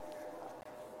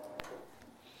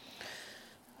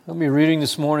I'll be reading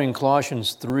this morning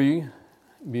Colossians 3,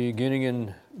 beginning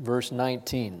in verse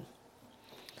 19.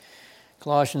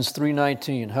 Colossians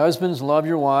 3:19. Husbands, love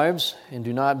your wives, and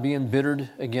do not be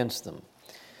embittered against them.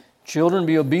 Children,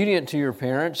 be obedient to your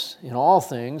parents in all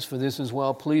things, for this is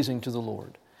well-pleasing to the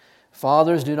Lord.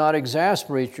 Fathers, do not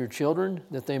exasperate your children,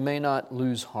 that they may not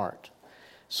lose heart.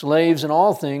 Slaves, in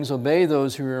all things, obey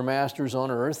those who are your masters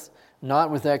on earth, not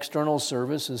with external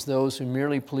service as those who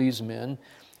merely please men,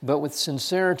 but with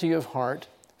sincerity of heart,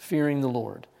 fearing the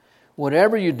Lord.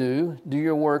 Whatever you do, do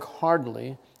your work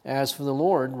heartily, as for the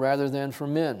Lord rather than for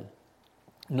men,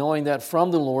 knowing that from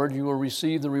the Lord you will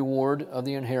receive the reward of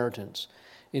the inheritance.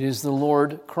 It is the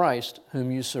Lord Christ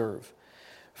whom you serve.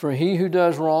 For he who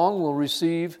does wrong will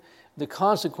receive the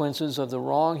consequences of the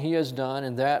wrong he has done,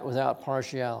 and that without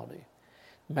partiality.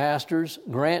 Masters,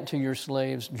 grant to your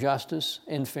slaves justice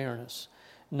and fairness,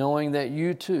 knowing that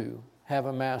you too have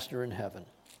a master in heaven.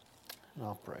 And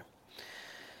I'll pray.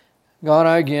 God,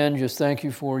 I again just thank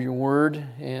you for your word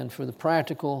and for the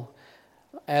practical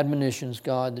admonitions,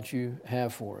 God, that you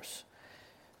have for us.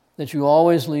 That you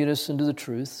always lead us into the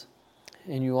truth,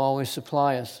 and you always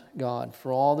supply us, God,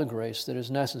 for all the grace that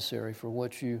is necessary for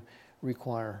what you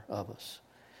require of us.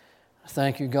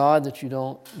 Thank you, God, that you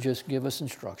don't just give us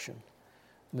instruction,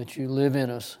 but you live in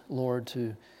us, Lord,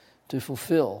 to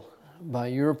fulfill by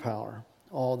your power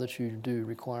all that you do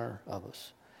require of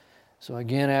us. So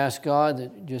again, ask God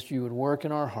that just you would work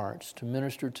in our hearts to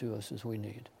minister to us as we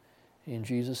need. In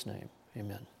Jesus' name,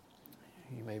 amen.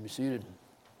 You may be seated.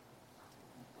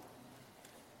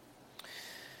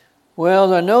 Well,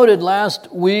 as I noted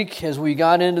last week as we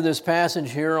got into this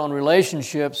passage here on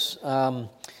relationships,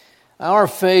 our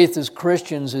faith as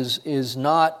Christians is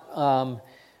not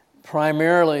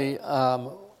primarily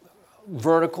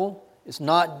vertical. It's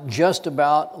not just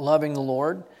about loving the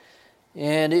Lord.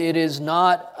 And it is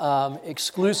not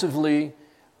exclusively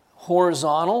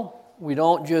horizontal. We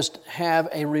don't just have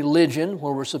a religion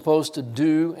where we're supposed to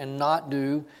do and not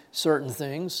do certain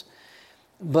things.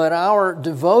 But our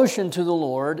devotion to the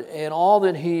Lord and all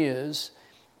that He is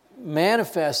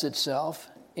manifests itself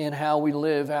in how we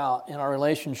live out in our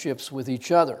relationships with each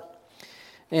other.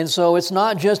 And so it's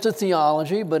not just a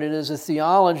theology, but it is a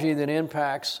theology that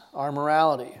impacts our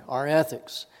morality, our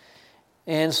ethics.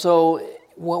 And so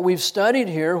what we've studied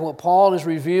here, what Paul has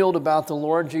revealed about the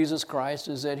Lord Jesus Christ,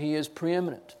 is that He is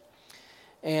preeminent.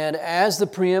 And as the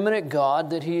preeminent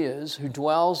God that He is, who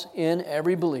dwells in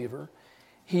every believer,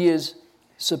 He is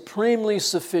supremely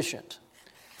sufficient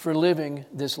for living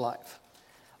this life.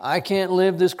 I can't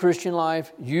live this Christian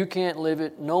life. You can't live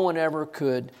it. No one ever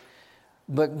could.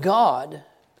 But God,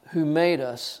 who made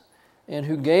us and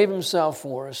who gave Himself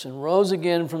for us and rose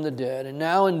again from the dead and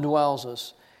now indwells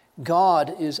us,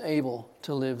 God is able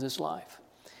to live this life.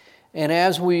 And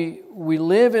as we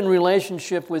live in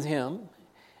relationship with Him,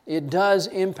 it does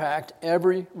impact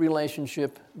every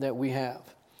relationship that we have.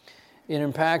 It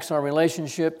impacts our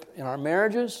relationship in our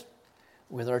marriages,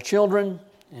 with our children,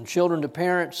 and children to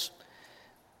parents,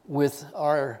 with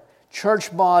our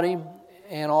church body,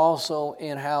 and also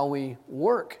in how we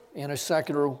work in a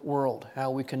secular world,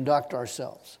 how we conduct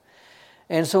ourselves.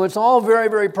 And so it's all very,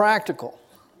 very practical.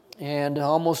 And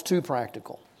almost too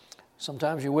practical.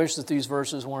 Sometimes you wish that these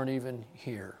verses weren't even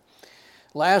here.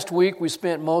 Last week we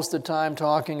spent most of the time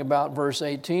talking about verse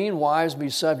 18, wives,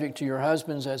 be subject to your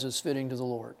husbands as is fitting to the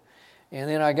Lord. And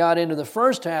then I got into the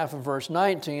first half of verse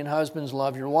 19, husbands,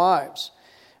 love your wives.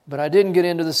 But I didn't get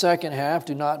into the second half,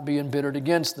 do not be embittered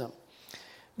against them.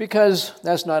 Because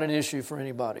that's not an issue for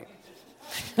anybody.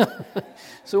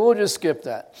 So we'll just skip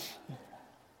that.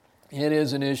 It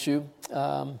is an issue.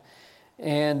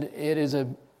 And it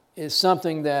is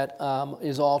something that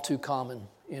is all too common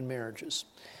in marriages.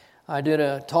 I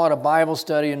taught a Bible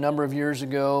study a number of years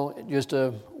ago, just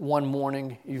a one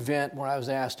morning event where I was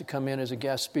asked to come in as a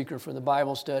guest speaker for the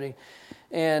Bible study.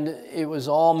 And it was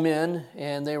all men,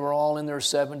 and they were all in their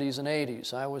 70s and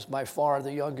 80s. I was by far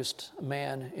the youngest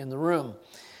man in the room.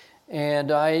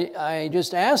 And I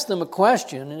just asked them a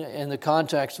question in the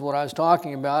context of what I was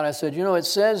talking about. I said, it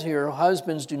says here,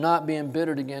 husbands, do not be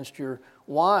embittered against your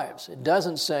wives. It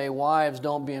doesn't say, wives,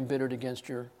 don't be embittered against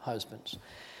your husbands.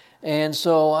 And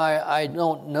so I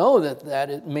don't know that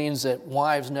it means that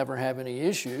wives never have any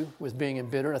issue with being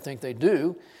embittered. I think they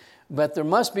do. But there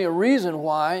must be a reason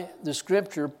why the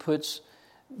Scripture puts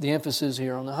the emphasis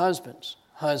here on the husbands.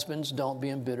 Husbands, don't be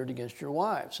embittered against your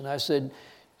wives. And I said,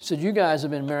 you guys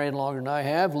have been married longer than I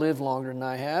have, lived longer than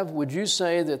I have. Would you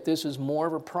say that this is more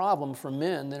of a problem for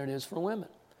men than it is for women?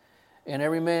 And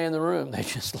every man in the room, they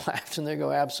just laughed and they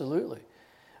go, absolutely.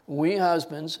 We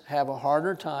husbands have a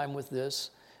harder time with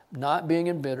this not being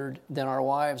embittered than our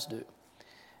wives do.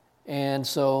 And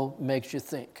so makes you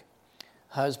think.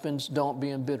 Husbands, don't be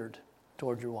embittered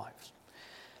toward your wives.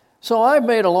 So I've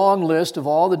made a long list of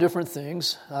all the different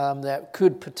things that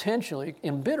could potentially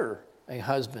embitter a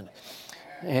husband.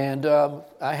 And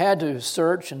I had to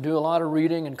search and do a lot of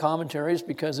reading and commentaries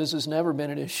because this has never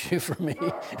been an issue for me.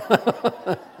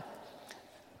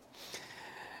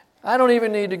 I don't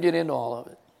even need to get into all of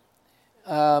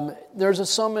it. There's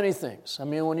so many things. I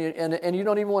mean, when you and you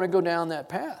don't even want to go down that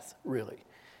path, really.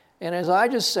 And as I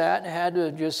just sat and had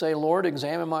to just say, Lord,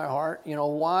 examine my heart,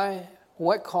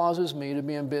 what causes me to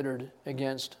be embittered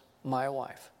against my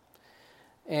wife?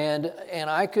 And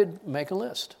I could make a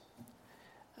list.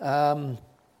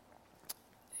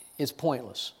 It's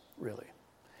pointless, really.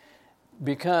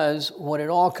 Because what it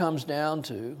all comes down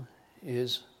to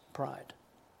is pride.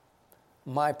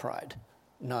 My pride,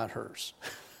 not hers.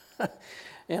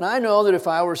 And I know that if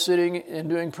I were sitting and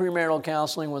doing premarital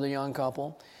counseling with a young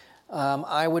couple,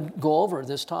 I would go over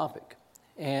this topic.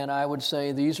 And I would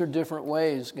say, these are different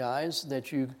ways, guys,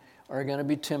 that you are going to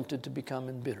be tempted to become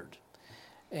embittered.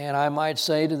 And I might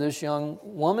say to this young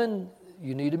woman,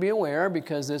 you need to be aware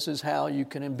because this is how you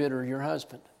can embitter your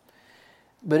husband.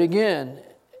 But again,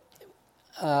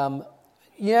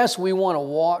 yes, we want to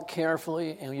walk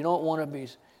carefully, and you don't want to be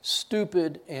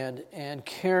stupid and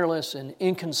careless and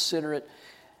inconsiderate.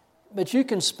 But you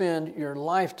can spend your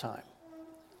lifetime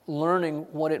learning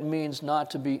what it means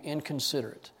not to be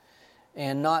inconsiderate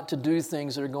and not to do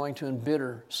things that are going to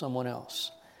embitter someone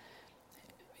else.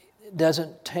 It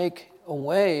doesn't take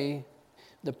away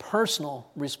the personal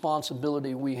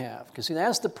responsibility we have. Because see,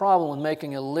 that's the problem with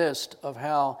making a list of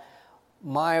how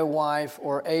my wife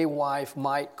or a wife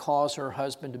might cause her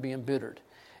husband to be embittered.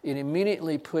 It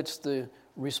immediately puts the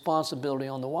responsibility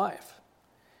on the wife.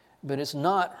 But it's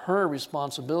not her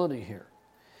responsibility here.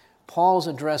 Paul's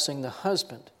addressing the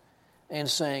husband and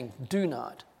saying, do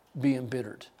not be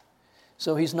embittered.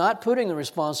 So he's not putting the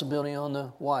responsibility on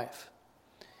the wife.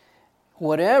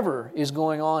 Whatever is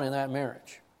going on in that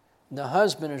marriage, the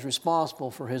husband is responsible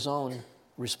for his own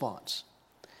response.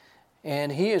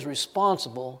 And he is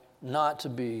responsible not to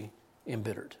be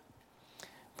embittered.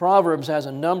 Proverbs has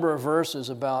a number of verses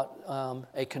about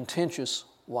a contentious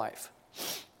wife.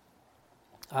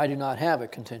 I do not have a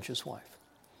contentious wife.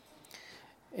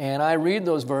 And I read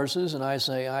those verses and I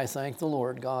say, I thank the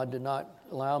Lord, God did not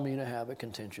allow me to have a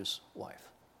contentious wife.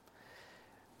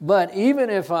 But even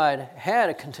if I'd had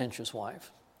a contentious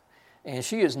wife, and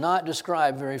she is not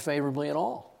described very favorably at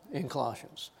all in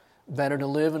Colossians, better to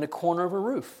live in the corner of a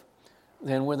roof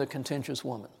than with a contentious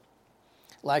woman.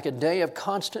 Like a day of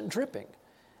constant dripping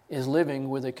is living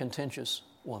with a contentious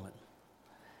woman.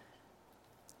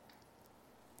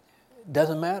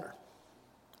 Doesn't matter.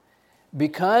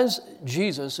 Because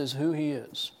Jesus is who he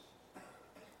is,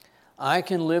 I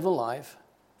can live a life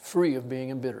free of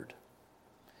being embittered,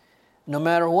 no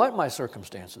matter what my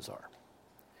circumstances are.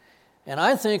 And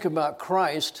I think about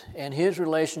Christ and his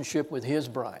relationship with his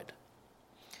bride.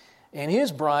 And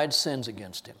his bride sins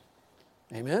against him.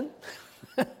 Amen?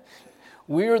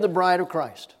 We are the bride of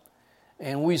Christ.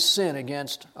 And we sin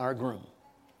against our groom,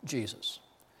 Jesus.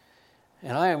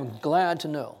 And I am glad to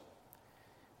know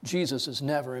Jesus is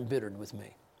never embittered with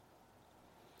me.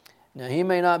 Now, he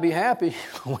may not be happy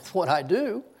with what I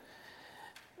do,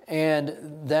 and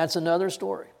that's another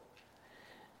story.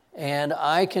 And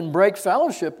I can break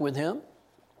fellowship with him.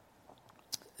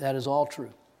 That is all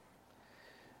true.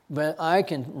 But I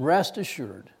can rest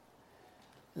assured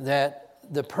that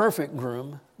the perfect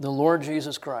groom, the Lord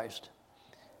Jesus Christ,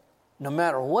 no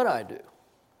matter what I do,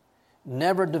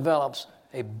 never develops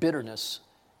a bitterness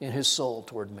in his soul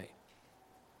toward me.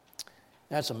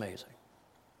 That's amazing.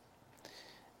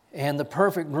 And the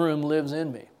perfect groom lives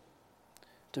in me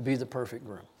to be the perfect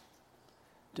groom,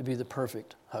 to be the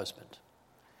perfect husband.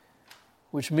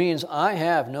 Which means I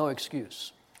have no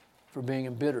excuse for being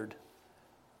embittered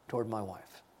toward my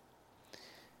wife.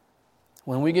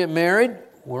 When we get married,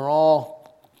 we're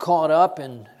all caught up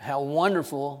in how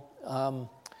wonderful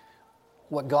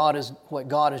what God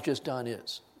has just done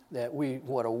is.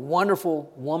 What a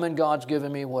wonderful woman God's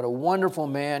given me, what a wonderful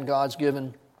man God's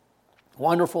given.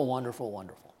 Wonderful, wonderful,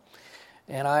 wonderful.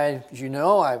 And I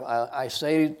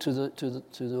say to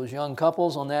those young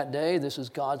couples on that day, this is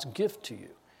God's gift to you.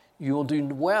 You will do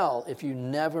well if you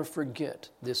never forget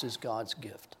this is God's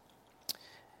gift.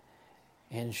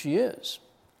 And she is.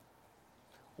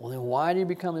 Well, then why do you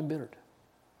become embittered?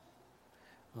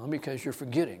 Well, because you're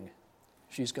forgetting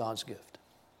she's God's gift.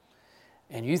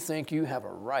 And you think you have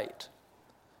a right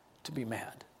to be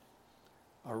mad,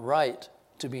 a right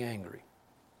to be angry.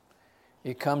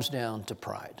 It comes down to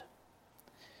pride.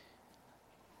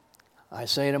 I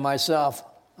say to myself,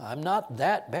 I'm not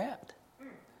that bad.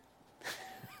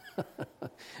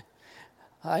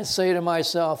 I say to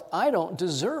myself, I don't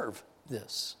deserve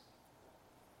this.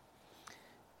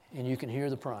 And you can hear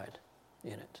the pride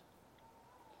in it.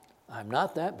 I'm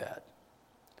not that bad.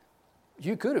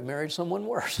 You could have married someone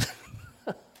worse.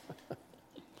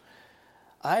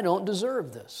 I don't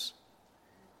deserve this.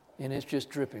 And it's just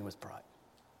dripping with pride.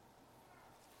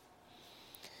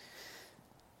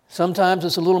 Sometimes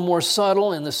it's a little more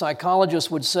subtle, and the psychologists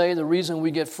would say the reason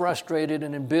we get frustrated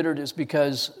and embittered is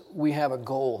because we have a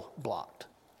goal blocked.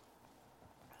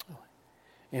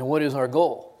 And what is our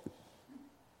goal?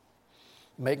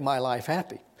 Make my life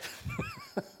happy.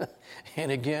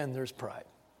 And again, there's pride.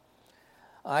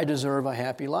 I deserve a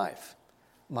happy life.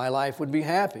 My life would be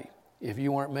happy if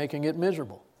you weren't making it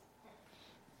miserable.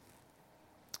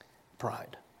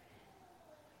 Pride.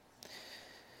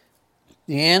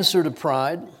 The answer to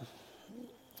pride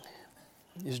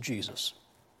is Jesus.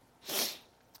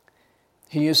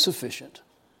 He is sufficient.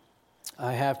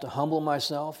 I have to humble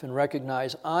myself and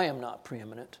recognize I am not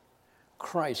preeminent.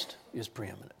 Christ is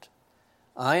preeminent.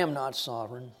 I am not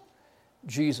sovereign.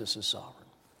 Jesus is sovereign.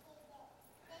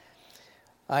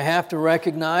 I have to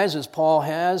recognize, as Paul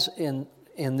has in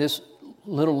this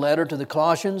little letter to the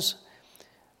Colossians,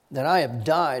 that I have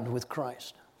died with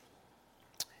Christ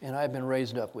and I have been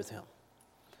raised up with him.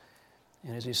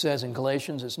 And as he says in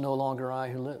Galatians, it's no longer I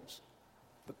who lives,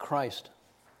 but Christ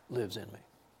lives in me.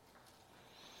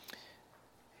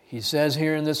 He says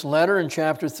here in this letter in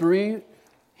chapter 3,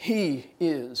 he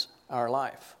is our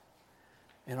life.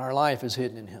 And our life is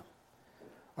hidden in him.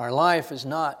 Our life is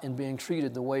not in being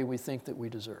treated the way we think that we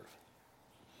deserve.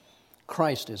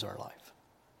 Christ is our life.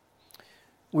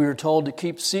 We are told to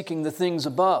keep seeking the things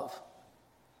above,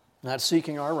 not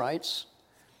seeking our rights,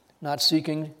 not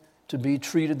seeking to be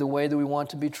treated the way that we want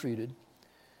to be treated,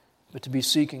 but to be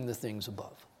seeking the things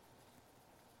above.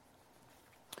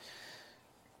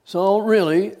 So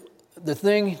really, the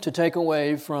thing to take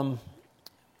away from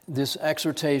this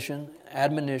exhortation,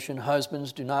 admonition,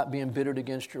 husbands, do not be embittered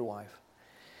against your wife,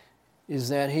 is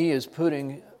that he is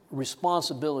putting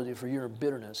responsibility for your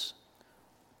bitterness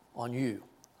on you,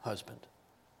 husband.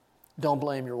 Don't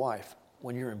blame your wife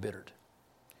when you're embittered.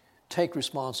 Take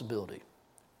responsibility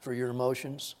for your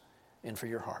emotions and for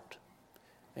your heart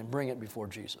and bring it before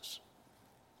Jesus.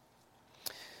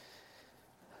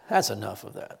 That's enough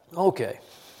of that. Okay,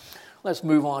 let's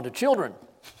move on to children.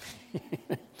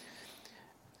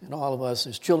 And all of us,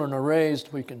 as children are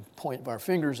raised, we can point our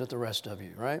fingers at the rest of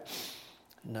you, right?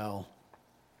 No.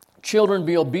 Children,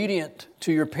 be obedient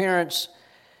to your parents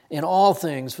in all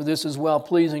things, for this is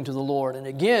well-pleasing to the Lord. And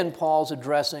again, Paul's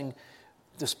addressing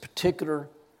this particular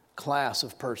class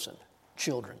of person,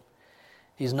 children.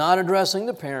 He's not addressing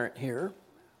the parent here,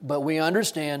 but we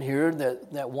understand here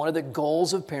that one of the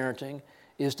goals of parenting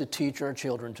is to teach our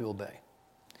children to obey.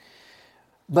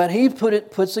 But he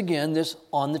puts again this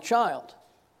on the child.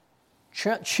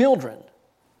 Children,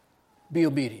 be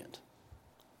obedient.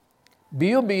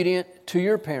 Be obedient to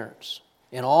your parents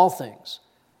in all things,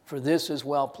 for this is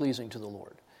well-pleasing to the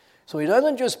Lord. So he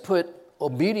doesn't just put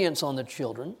obedience on the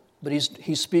children, but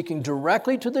he's speaking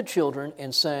directly to the children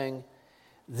and saying,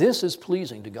 this is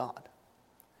pleasing to God.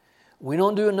 We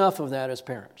don't do enough of that as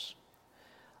parents.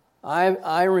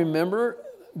 I remember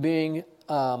being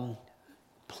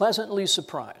pleasantly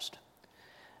surprised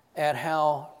at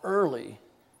how early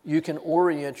you can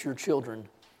orient your children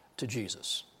to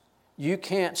Jesus. You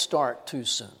can't start too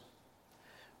soon.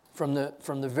 From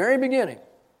the very beginning,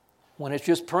 when it's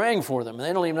just praying for them, and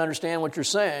they don't even understand what you're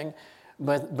saying,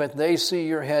 but they see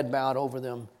your head bowed over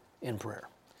them in prayer.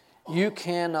 You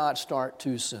cannot start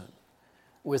too soon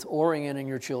with orienting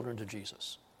your children to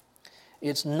Jesus.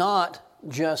 It's not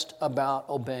just about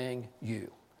obeying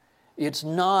you. It's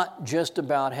not just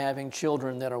about having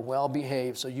children that are well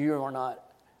behaved so you are not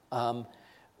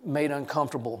made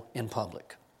uncomfortable in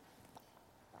public.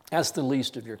 That's the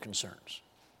least of your concerns.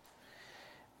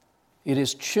 It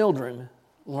is children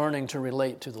learning to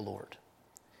relate to the Lord.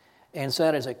 And so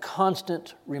that is a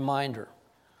constant reminder.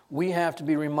 We have to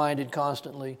be reminded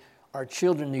constantly. Our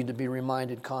children need to be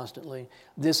reminded constantly.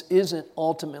 This isn't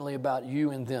ultimately about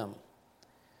you and them.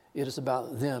 It is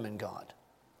about them and God.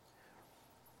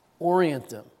 Orient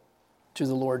them to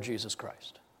the Lord Jesus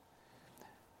Christ.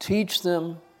 Teach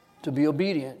them to be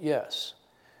obedient, yes.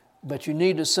 But you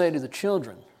need to say to the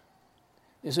children,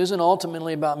 this isn't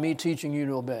ultimately about me teaching you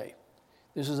to obey.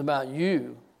 This is about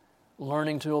you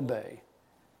learning to obey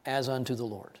as unto the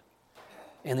Lord.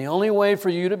 And the only way for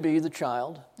you to be the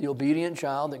child, the obedient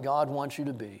child that God wants you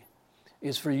to be,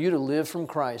 is for you to live from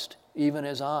Christ, even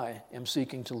as I am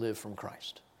seeking to live from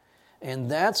Christ. And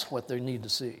that's what they need to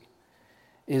see,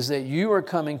 is that you are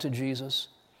coming to Jesus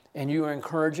and you are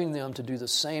encouraging them to do the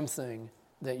same thing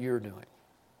that you're doing.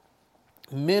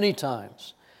 Many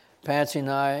times, Patsy and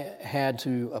I had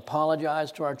to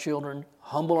apologize to our children,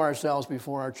 humble ourselves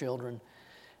before our children,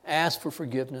 ask for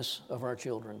forgiveness of our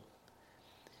children,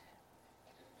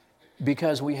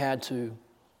 because we had to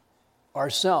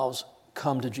ourselves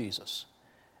come to Jesus.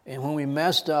 And when we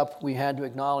messed up, we had to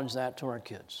acknowledge that to our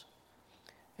kids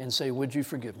and say, would you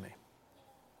forgive me?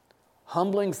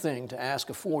 Humbling thing to ask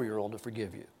a 4-year-old to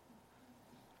forgive you.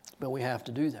 But we have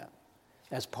to do that.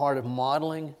 That's part of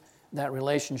modeling that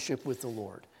relationship with the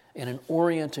Lord and in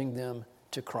orienting them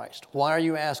to Christ. Why are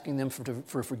you asking them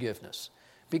for forgiveness?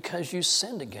 Because you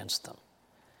sinned against them.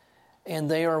 And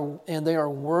they are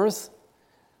worth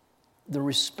the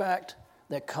respect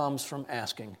that comes from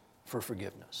asking for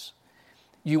forgiveness.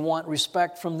 You want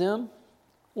respect from them?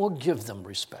 Well, give them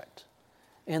respect.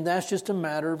 And that's just a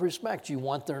matter of respect. You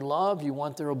want their love, you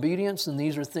want their obedience, and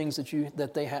these are things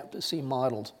that they have to see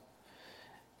modeled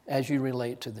as you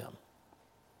relate to them.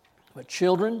 But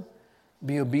children,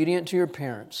 be obedient to your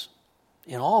parents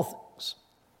in all things.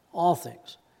 All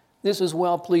things. This is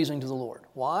well-pleasing to the Lord.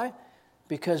 Why?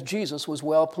 Because Jesus was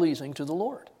well-pleasing to the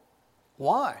Lord.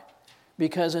 Why?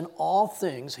 Because in all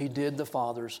things he did the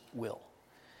Father's will.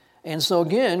 And so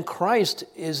again, Christ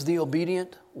is the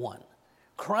obedient one.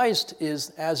 Christ is,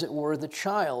 as it were, the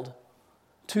child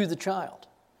to the child.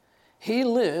 He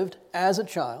lived as a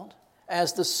child,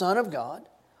 as the Son of God,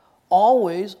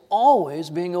 always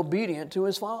being obedient to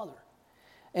his Father.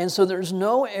 And so there's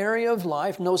no area of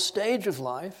life, no stage of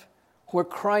life, where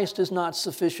Christ is not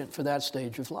sufficient for that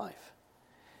stage of life.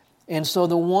 And so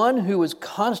the one who was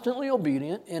constantly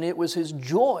obedient, and it was his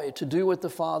joy to do what the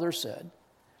Father said,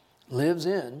 lives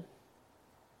in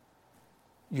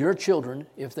your children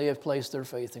if they have placed their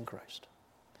faith in Christ.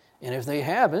 And if they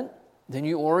haven't, then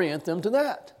you orient them to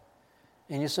that.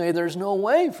 And you say, there's no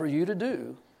way for you to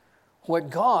do what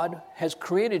God has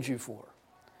created you for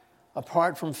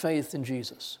apart from faith in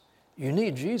Jesus. You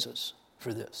need Jesus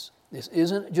for this. This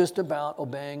isn't just about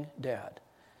obeying Dad.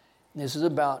 This is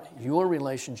about your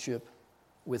relationship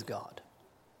with God.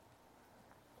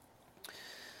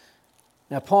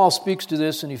 Now, Paul speaks to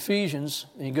this in Ephesians,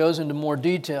 and he goes into more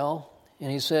detail,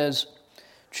 and he says,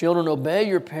 children, obey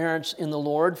your parents in the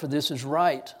Lord, for this is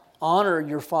right. Honor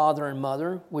your father and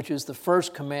mother, which is the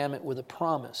first commandment with a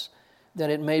promise, that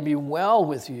it may be well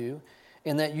with you,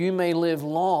 and that you may live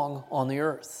long on the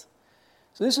earth.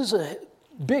 So this is a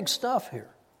big stuff here.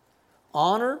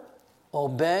 Honor,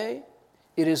 obey.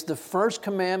 It is the first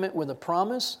commandment with a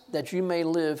promise that you may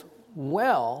live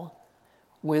well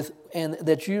with, and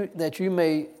that you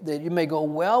may go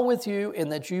well with you,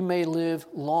 and that you may live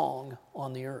long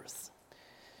on the earth.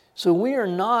 So we are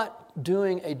not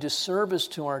doing a disservice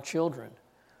to our children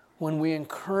when we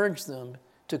encourage them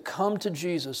to come to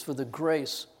Jesus for the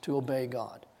grace to obey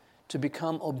God, to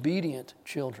become obedient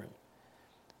children.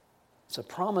 It's a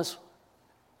promise,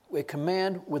 a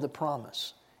command with a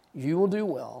promise. You will do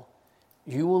well.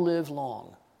 You will live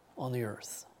long on the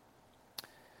earth.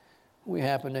 We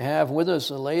happen to have with us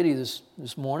a lady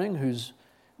this morning whose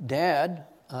dad,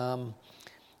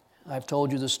 I've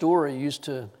told you the story, used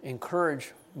to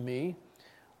encourage me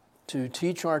to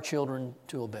teach our children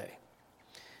to obey.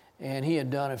 And he had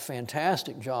done a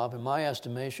fantastic job, in my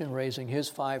estimation, raising his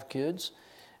 5 kids.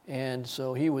 And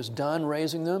so he was done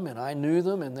raising them, and I knew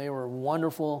them, and they were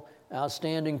wonderful,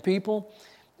 outstanding people.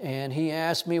 And he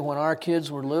asked me when our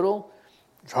kids were little,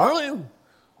 Charlie,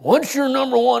 what's your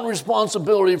number one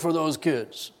responsibility for those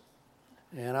kids?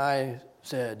 And I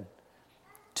said,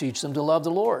 teach them to love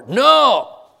the Lord.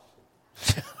 No!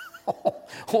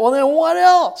 Well, then what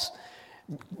else?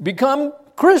 Become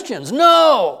Christians?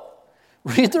 No!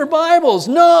 Read their Bibles?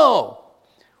 No!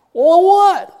 Well,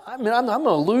 what? I mean, I'm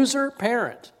a loser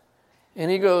parent.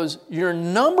 And he goes, your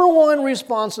number one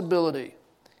responsibility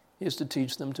is to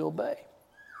teach them to obey.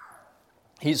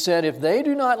 He said, if they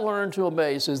do not learn to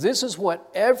obey, he says, this is what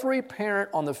every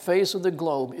parent on the face of the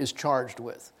globe is charged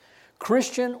with.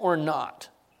 Christian or not,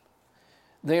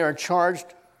 they are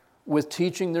charged with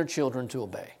teaching their children to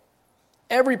obey.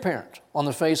 Every parent on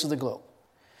the face of the globe.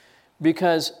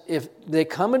 Because if they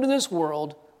come into this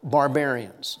world,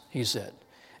 barbarians, he said,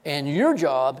 and your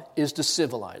job is to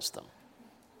civilize them.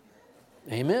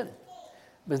 Amen.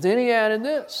 But then he added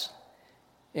this,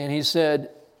 and he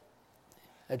said,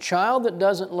 a child that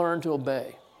doesn't learn to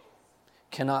obey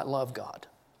cannot love God.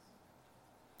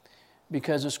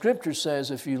 Because the Scripture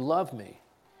says, if you love me,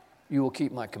 you will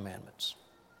keep my commandments.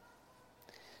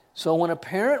 So when a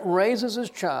parent raises his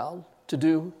child to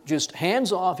do just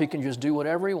hands off, he can just do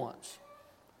whatever he wants.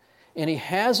 and he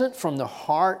hasn't from the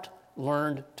heart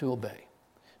learned to obey.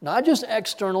 Not just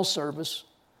external service,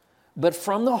 but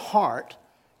from the heart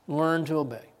learn to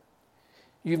obey.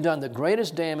 You've done the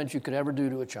greatest damage you could ever do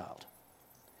to a child.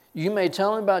 You may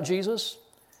tell him about Jesus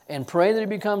and pray that he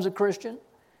becomes a Christian,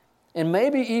 and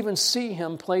maybe even see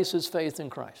him place his faith in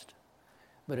Christ.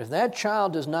 But if that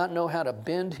child does not know how to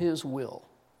bend his will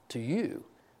to you,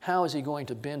 how is he going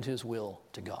to bend his will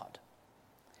to God?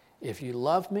 If you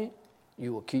love me,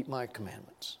 you will keep my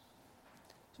commandments.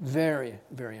 Very,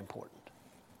 very important.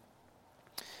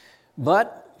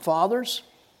 But, fathers,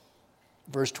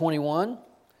 verse 21,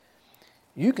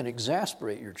 you can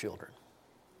exasperate your children.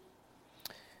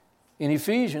 In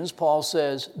Ephesians, Paul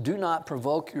says, do not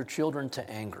provoke your children to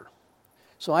anger.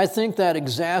 So I think that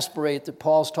exasperate that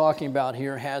Paul's talking about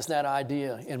here has that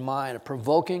idea in mind of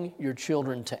provoking your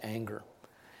children to anger.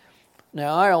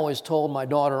 Now, I always told my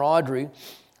daughter Audrey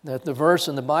that the verse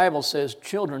in the Bible says,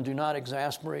 children, do not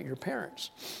exasperate your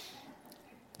parents.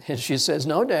 And she says,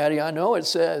 no, Daddy, I know it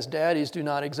says, daddies, do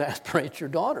not exasperate your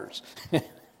daughters.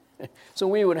 So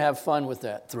we would have fun with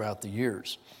that throughout the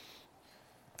years.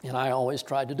 And I always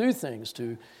tried to do things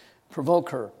to provoke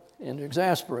her and to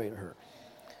exasperate her.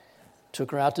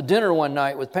 Took her out to dinner one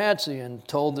night with Patsy and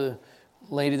told the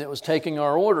lady that was taking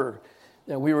our order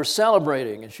that we were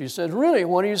celebrating. And she said, really,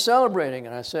 what are you celebrating?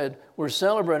 And I said, we're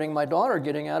celebrating my daughter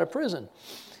getting out of prison.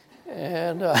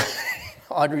 And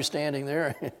Audrey's standing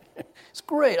there. It's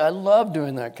great. I love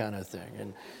doing that kind of thing.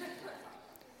 And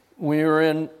we were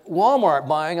in Walmart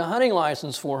buying a hunting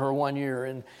license for her one year,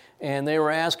 and they were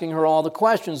asking her all the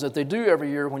questions that they do every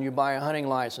year when you buy a hunting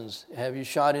license. Have you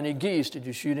shot any geese? Did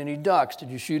you shoot any ducks? Did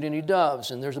you shoot any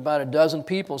doves? And there's about a dozen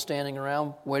people standing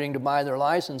around waiting to buy their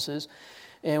licenses.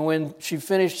 And when she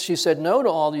finished, she said no to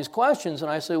all these questions. And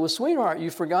I said, well, sweetheart,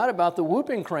 you forgot about the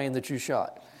whooping crane that you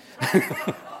shot.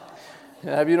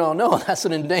 If you don't know, that's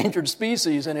an endangered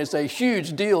species, and it's a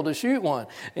huge deal to shoot one.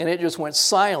 And it just went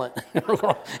silent.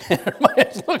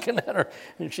 Everybody's looking at her,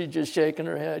 and she's just shaking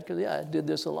her head because, yeah, I did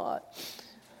this a lot.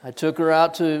 I took her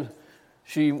out to,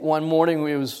 one morning,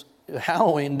 it was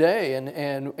Halloween day,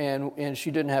 and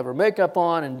she didn't have her makeup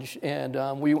on,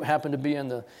 and we happened to be in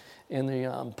the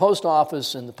post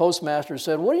office, and the postmaster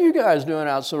said, what are you guys doing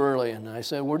out so early? And I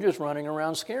said, we're just running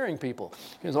around scaring people,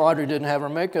 because Audrey didn't have her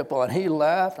makeup on. He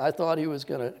laughed. I thought he was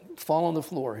going to fall on the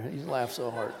floor. He laughed so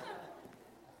hard.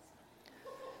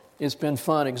 It's been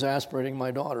fun exasperating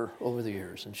my daughter over the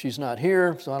years, and she's not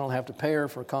here, so I don't have to pay her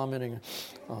for commenting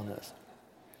on this.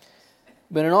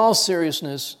 But in all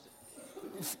seriousness,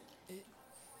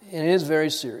 and it is very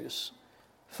serious,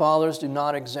 fathers, do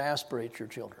not exasperate your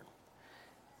children.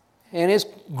 And it's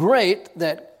great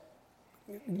that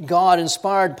God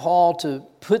inspired Paul to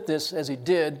put this as he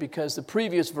did, because the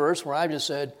previous verse where I just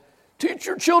said, teach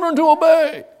your children to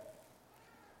obey.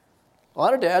 A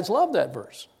lot of dads love that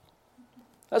verse.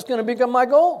 That's going to become my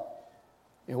goal.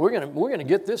 And we're going to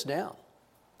get this down.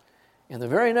 In the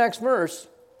very next verse,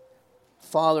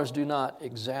 fathers, do not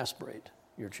exasperate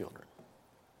your children.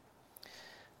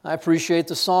 I appreciate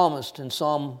the psalmist in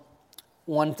Psalm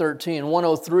 113,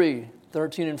 103,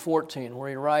 13 and 14, where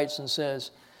he writes and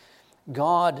says,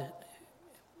 God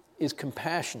is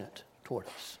compassionate toward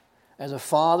us. As a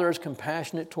father is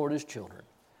compassionate toward his children,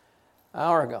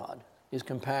 our God is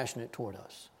compassionate toward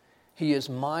us. He is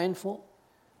mindful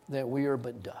that we are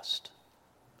but dust.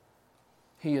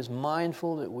 He is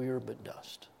mindful that we are but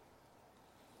dust.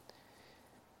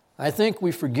 I think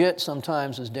we forget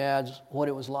sometimes as dads what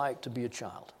it was like to be a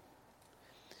child.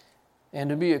 And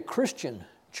to be a Christian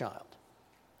child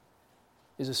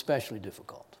is especially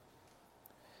difficult.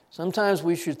 Sometimes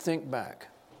we should think back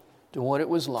to what it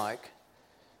was like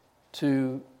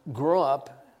to grow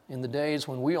up in the days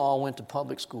when we all went to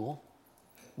public school.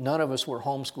 None of us were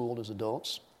homeschooled as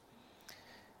adults.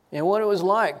 And what it was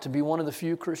like to be one of the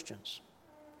few Christians.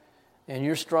 And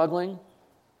you're struggling,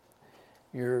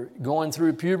 you're going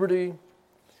through puberty,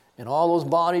 and all those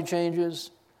body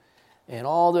changes, and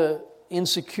all the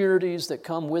insecurities that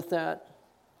come with that.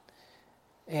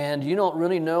 And you don't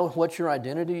really know what your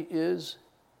identity is.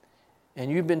 And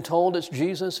you've been told it's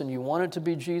Jesus and you want it to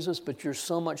be Jesus, but you're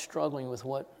so much struggling with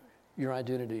what your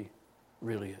identity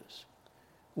really is.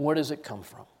 Where does it come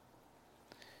from?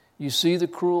 You see the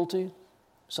cruelty.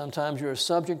 Sometimes you're a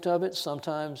subject of it.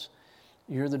 Sometimes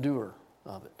you're the doer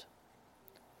of it.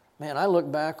 Man, I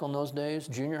look back on those days,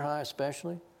 junior high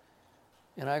especially,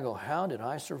 and I go, how did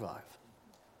I survive?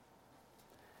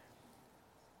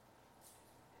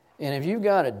 And if you've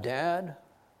got a dad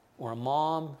or a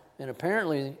mom, and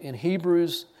apparently in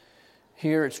Hebrews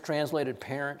here it's translated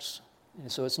parents,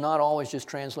 and so it's not always just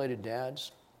translated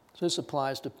dads. So this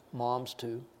applies to moms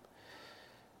too.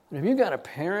 And if you've got a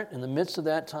parent in the midst of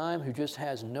that time who just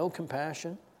has no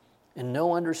compassion and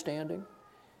no understanding,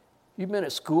 you've been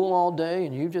at school all day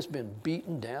and you've just been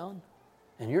beaten down,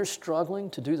 and you're struggling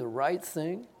to do the right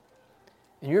thing,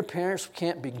 and your parents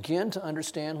can't begin to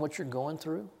understand what you're going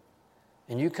through,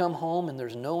 and you come home and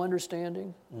there's no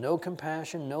understanding, no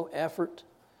compassion, no effort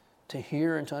to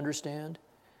hear and to understand,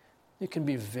 it can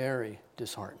be very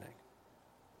disheartening,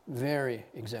 very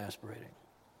exasperating.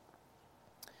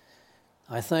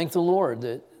 I thank the Lord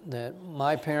that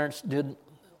my parents did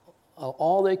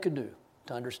all they could do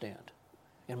to understand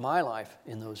in my life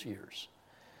in those years.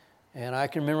 And I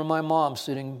can remember my mom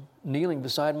kneeling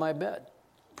beside my bed,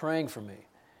 praying for me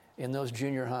in those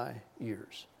junior high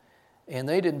years. And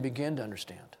they didn't begin to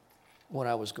understand what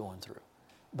I was going through.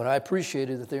 But I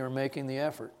appreciated that they were making the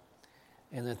effort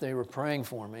and that they were praying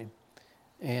for me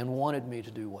and wanted me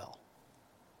to do well.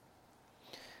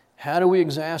 How do we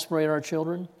exasperate our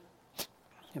children?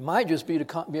 It might just be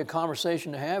a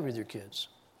conversation to have with your kids.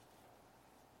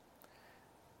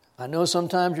 I know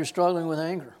sometimes you're struggling with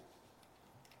anger.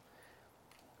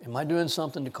 Am I doing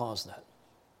something to cause that?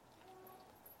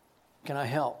 Can I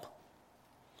help?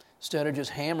 Instead of just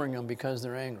hammering them because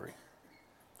they're angry.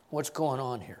 What's going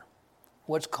on here?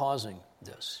 What's causing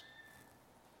this?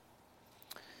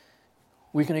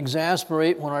 We can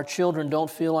exasperate when our children don't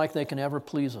feel like they can ever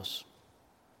please us.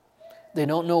 They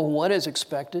don't know what is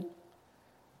expected,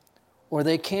 or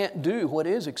they can't do what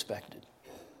is expected.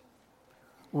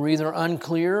 We're either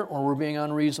unclear or we're being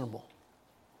unreasonable.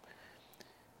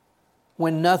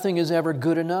 When nothing is ever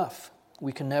good enough,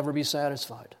 we can never be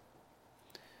satisfied.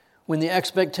 When the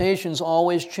expectations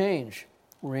always change,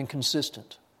 we're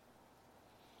inconsistent.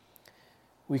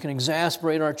 We can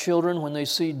exasperate our children when they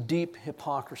see deep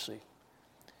hypocrisy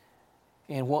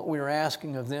in what we're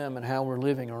asking of them and how we're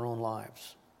living our own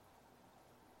lives.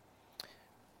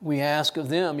 We ask of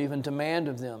them, even demand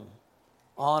of them,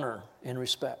 honor and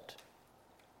respect.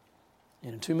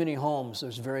 And in too many homes,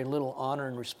 there's very little honor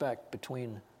and respect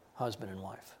between husband and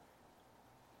wife.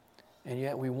 And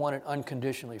yet we want it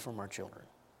unconditionally from our children.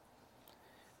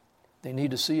 They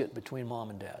need to see it between mom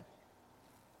and dad.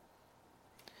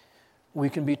 We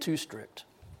can be too strict.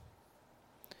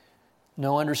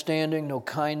 No understanding, no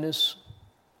kindness,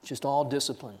 just all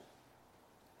discipline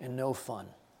and no fun.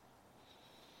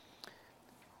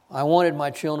 I wanted my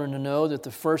children to know that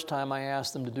the first time I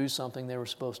asked them to do something, they were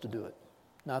supposed to do it.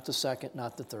 Not the second,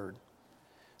 not the third.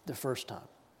 The first time.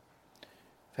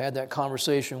 I've had that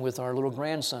conversation with our little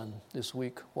grandson this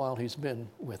week while he's been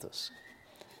with us.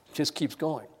 It just keeps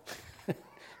going.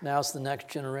 Now it's the next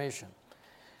generation.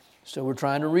 So we're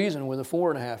trying to reason with a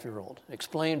 4.5-year-old,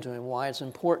 explain to him why it's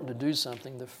important to do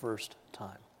something the first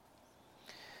time.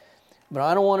 But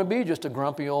I don't want to be just a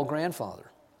grumpy old grandfather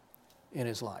in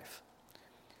his life.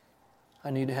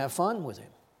 I need to have fun with him.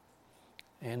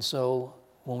 And so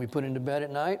when we put him to bed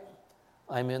at night,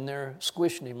 I'm in there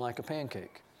squishing him like a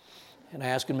pancake and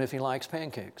asking him if he likes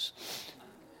pancakes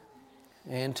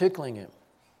and tickling him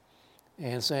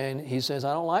and saying, he says,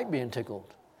 I don't like being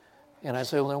tickled. And I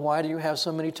say, well, then why do you have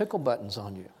so many tickle buttons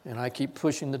on you? And I keep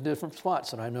pushing the different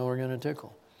spots that I know are going to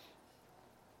tickle.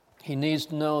 He needs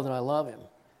to know that I love him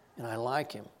and I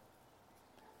like him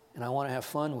and I want to have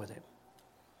fun with him.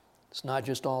 It's not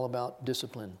just all about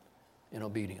discipline and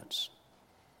obedience.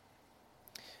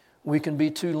 We can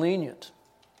be too lenient.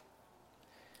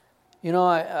 You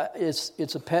know,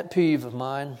 it's a pet peeve of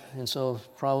mine, and so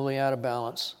probably out of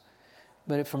balance.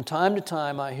 But from time to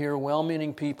time, I hear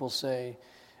well-meaning people say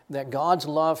that God's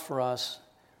love for us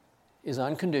is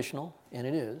unconditional, and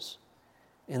it is.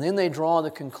 And then they draw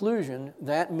the conclusion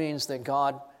that means that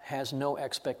God has no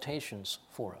expectations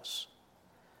for us.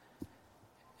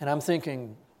 And I'm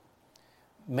thinking,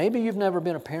 maybe you've never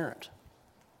been a parent.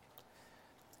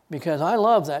 Because I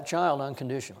love that child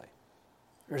unconditionally.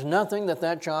 There's nothing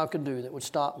that child could do that would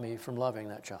stop me from loving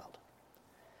that child.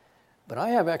 But I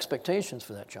have expectations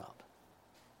for that child.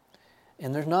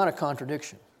 And there's not a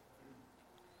contradiction.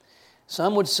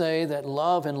 Some would say that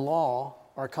love and law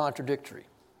are contradictory.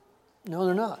 No,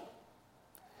 they're not.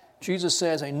 Jesus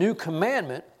says, a new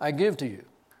commandment I give to you.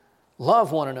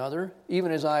 Love one another,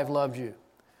 even as I have loved you.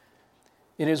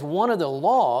 It is one of the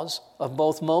laws of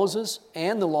both Moses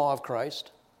and the law of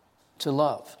Christ to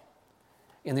love.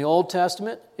 In the Old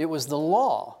Testament, it was the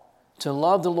law to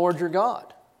love the Lord your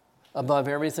God above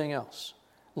everything else.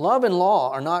 Love and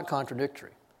law are not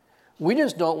contradictory. We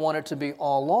just don't want it to be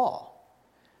all law.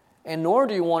 And nor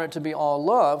do you want it to be all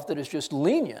love that is just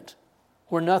lenient,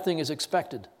 where nothing is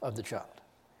expected of the child.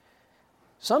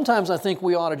 Sometimes I think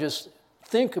we ought to just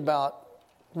think about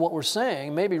what we're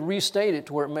saying, maybe restate it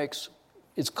to where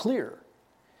it's clear.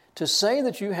 To say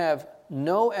that you have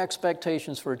no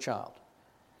expectations for a child.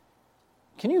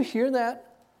 Can you hear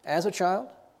that as a child?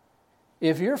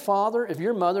 If your father, if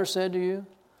your mother said to you,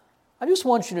 I just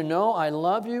want you to know I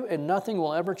love you and nothing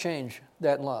will ever change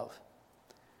that love.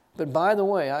 But by the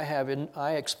way,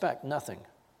 I expect nothing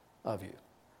of you.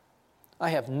 I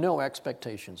have no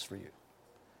expectations for you.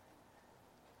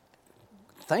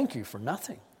 Thank you for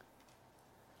nothing.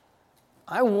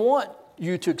 I want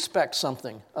you to expect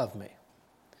something of me.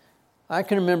 I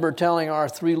can remember telling our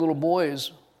 3 little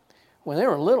boys when they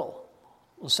were little,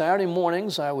 on Saturday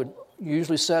mornings I would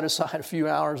usually set aside a few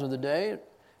hours of the day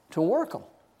to work them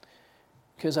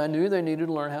because I knew they needed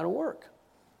to learn how to work.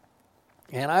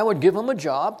 And I would give them a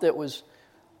job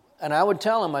and I would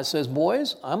tell them, I says,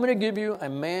 boys, I'm going to give you a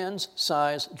man's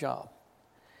size job.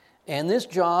 And this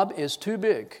job is too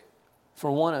big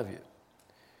for one of you.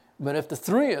 But if the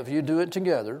 3 of you do it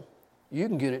together, you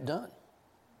can get it done.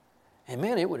 And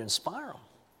man, it would inspire them.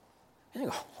 And they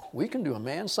go, we can do a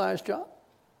man-sized job?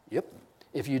 Yep.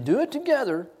 If you do it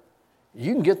together,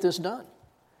 you can get this done.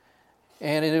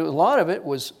 And a lot of it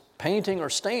was painting or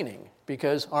staining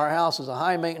because our house is a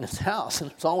high-maintenance house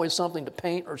and there's always something to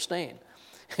paint or stain.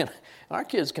 And our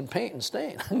kids can paint and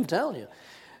stain, I'm telling you.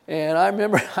 And I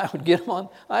remember I would get them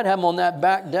I'd have them on that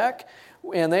back deck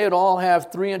and they'd all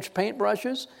have 3-inch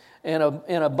paintbrushes and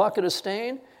a bucket of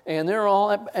stain. And they're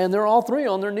all 3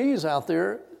 on their knees out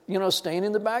there,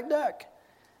 staining the back deck.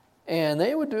 And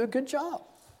they would do a good job.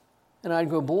 And I'd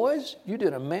go, boys, you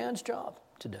did a man's job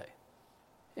today.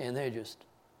 And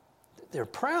they're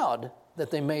proud that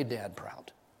they made Dad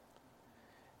proud.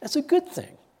 That's a good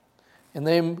thing. And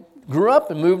they grew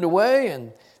up and moved away,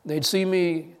 and they'd see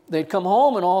me, they'd come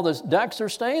home and all the decks are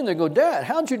stained. They'd go, Dad,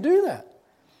 how'd you do that?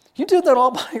 You did that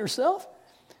all by yourself?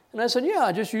 And I said, yeah,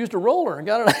 I just used a roller and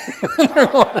got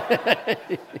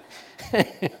it.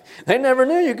 They never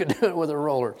knew you could do it with a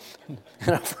roller in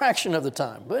a fraction of the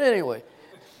time. But anyway,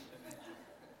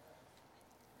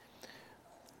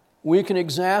 we can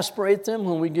exasperate them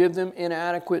when we give them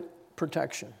inadequate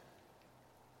protection,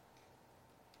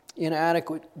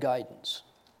 inadequate guidance,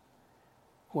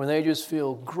 when they just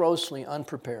feel grossly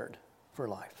unprepared for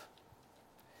life.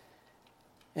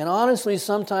 And honestly,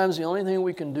 sometimes the only thing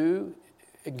we can do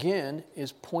again,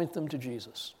 is point them to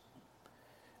Jesus.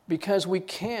 Because we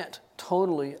can't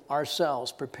totally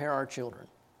ourselves prepare our children.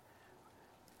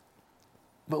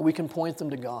 But we can point them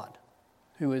to God,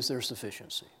 who is their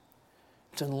sufficiency.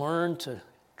 To learn to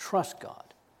trust God.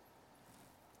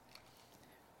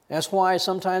 That's why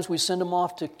sometimes we send them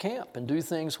off to camp and do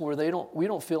things where we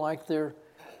don't feel like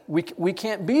we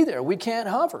can't be there. We can't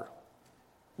hover.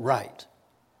 Right.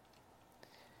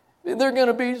 They're going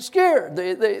to be scared.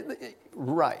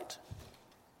 Right.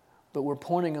 But we're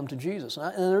pointing them to Jesus.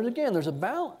 And there's a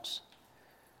balance.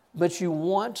 But you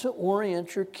want to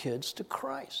orient your kids to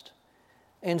Christ.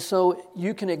 And so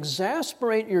you can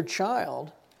exasperate your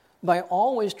child by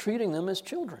always treating them as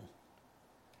children.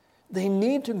 They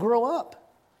need to grow up.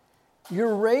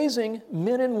 You're raising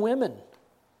men and women.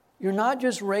 You're not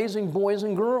just raising boys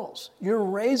and girls. You're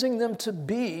raising them to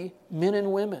be men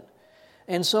and women.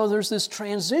 And so there's this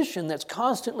transition that's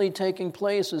constantly taking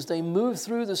place as they move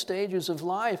through the stages of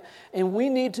life, and we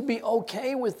need to be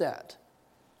okay with that.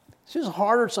 It's just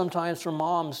harder sometimes for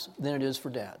moms than it is for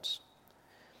dads.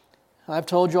 I've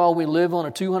told you all we live on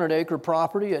a 200-acre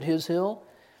property at His Hill,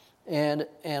 and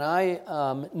I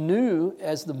knew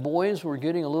as the boys were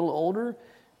getting a little older,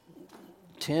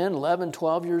 10, 11,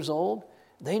 12 years old,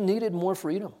 they needed more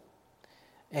freedom.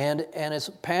 And as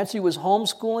Patsy was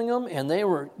homeschooling them, and they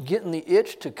were getting the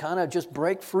itch to kind of just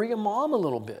break free of mom a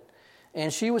little bit.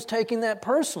 And she was taking that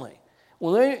personally.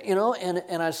 Well,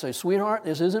 and I say, sweetheart,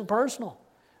 this isn't personal.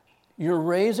 You're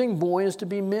raising boys to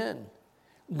be men.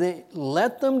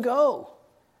 Let them go,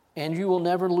 and you will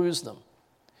never lose them.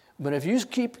 But if you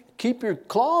keep your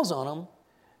claws on them,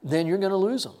 then you're going to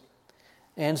lose them.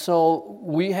 And so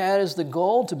we had as the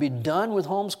goal to be done with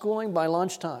homeschooling by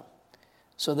lunchtime.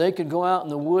 So they could go out in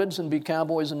the woods and be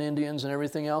cowboys and Indians and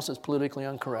everything else that's politically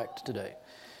incorrect today.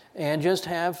 And just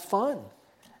have fun.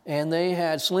 And they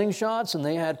had slingshots and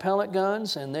they had pellet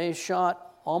guns and they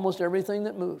shot almost everything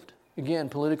that moved. Again,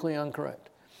 politically incorrect.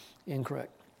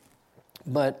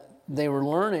 But they were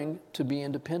learning to be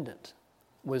independent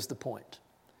was the point.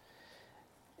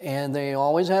 And they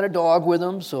always had a dog with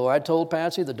them, so I told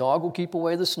Patsy the dog will keep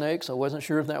away the snakes. I wasn't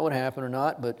sure if that would happen or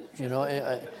not, but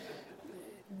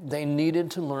they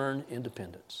needed to learn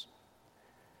independence.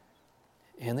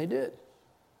 And they did.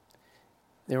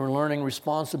 They were learning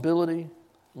responsibility,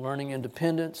 learning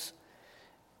independence.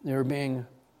 They were being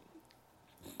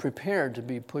prepared to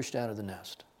be pushed out of the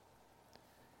nest.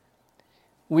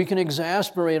 We can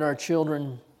exasperate our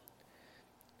children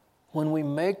when we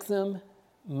make them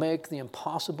make the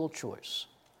impossible choice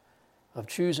of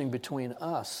choosing between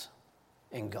us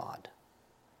and God.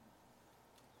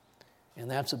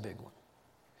 And that's a big one.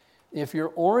 If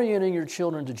you're orienting your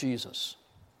children to Jesus,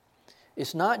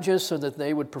 it's not just so that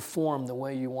they would perform the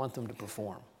way you want them to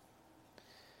perform.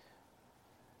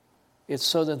 It's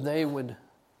so that they would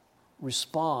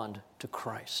respond to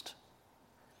Christ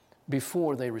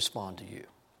before they respond to you.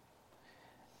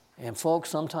 And folks,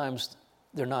 sometimes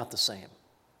they're not the same.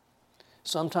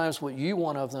 Sometimes what you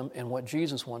want of them and what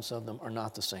Jesus wants of them are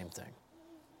not the same thing.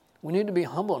 We need to be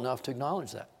humble enough to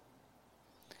acknowledge that,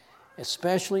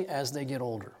 especially as they get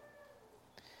older.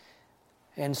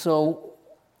 And so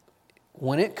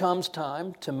when it comes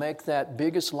time to make that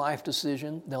biggest life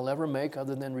decision they'll ever make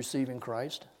other than receiving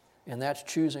Christ, and that's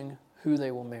choosing who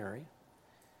they will marry,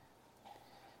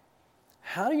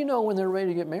 how do you know when they're ready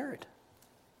to get married?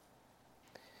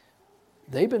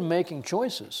 They've been making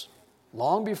choices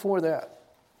long before that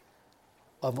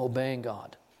of obeying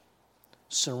God,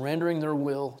 surrendering their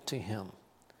will to Him,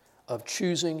 of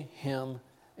choosing Him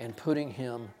and putting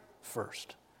Him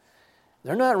first.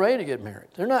 They're not ready to get married.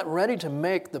 They're not ready to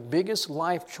make the biggest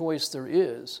life choice there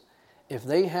is if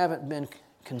they haven't been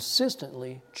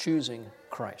consistently choosing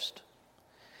Christ.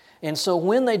 And so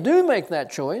when they do make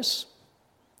that choice,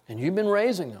 and you've been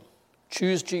raising them,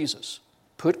 choose Jesus,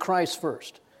 put Christ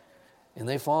first, and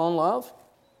they fall in love,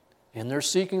 and they're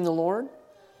seeking the Lord,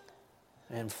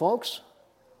 and folks,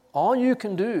 all you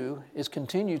can do is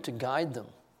continue to guide them.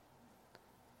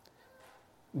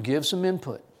 Give some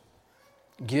input.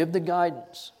 Give the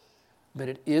guidance. But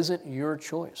it isn't your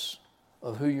choice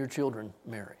of who your children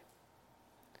marry.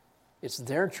 It's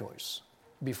their choice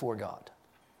before God.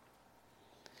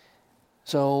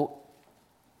 So,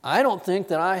 I don't think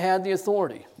that I had the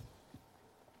authority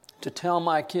to tell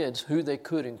my kids who they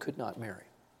could and could not marry.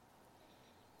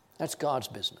 That's God's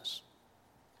business.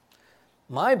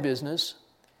 My business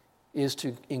is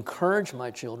to encourage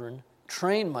my children,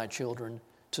 train my children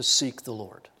to seek the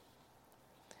Lord.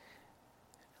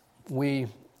 We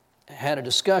had a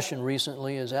discussion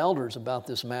recently as elders about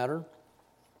this matter,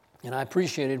 and I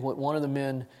appreciated what one of the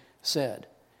men said.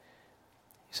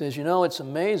 He says, it's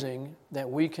amazing that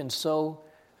we can so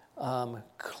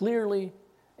clearly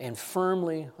and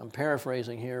firmly, I'm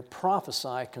paraphrasing here,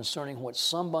 prophesy concerning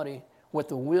what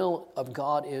the will of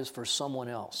God is for someone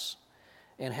else,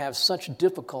 and have such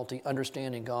difficulty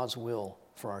understanding God's will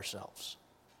for ourselves.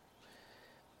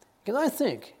 Because I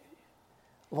think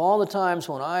of all the times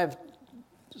when I've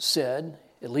said,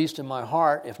 at least in my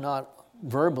heart, if not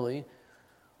verbally,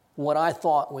 what I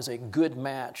thought was a good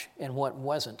match and what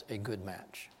wasn't a good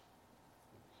match.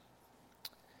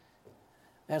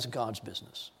 That's God's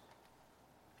business.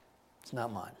 It's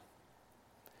not mine.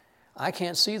 I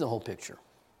can't see the whole picture.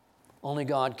 Only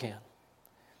God can.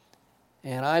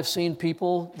 And I've seen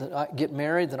people that get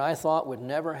married that I thought would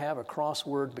never have a cross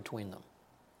word between them.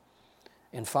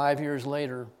 And 5 years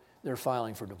later, they're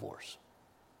filing for divorce.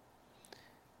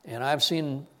 And I've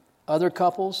seen other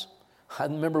couples. I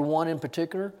remember one in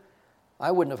particular.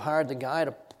 I wouldn't have hired the guy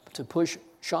to push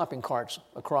shopping carts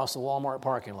across the Walmart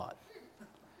parking lot.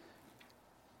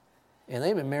 And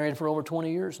they've been married for over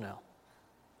 20 years now.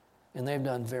 And they've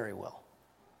done very well.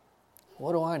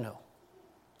 What do I know?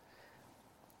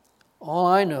 All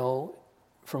I know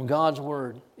from God's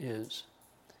Word is,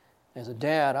 as a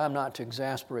dad, I'm not to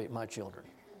exasperate my children.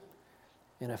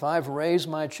 And if I've raised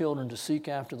my children to seek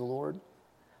after the Lord,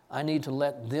 I need to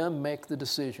let them make the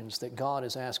decisions that God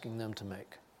is asking them to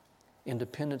make in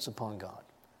dependence upon God,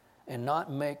 and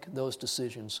not make those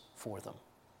decisions for them,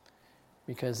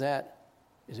 because that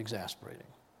is exasperating.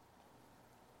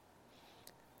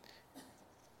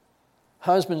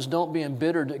 Husbands, don't be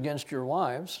embittered against your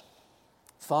wives.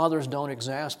 Fathers, don't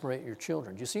exasperate your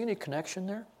children. Do you see any connection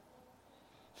there?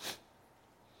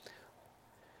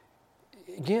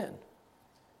 Again,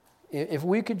 if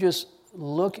we could just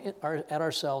look at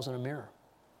ourselves in a mirror,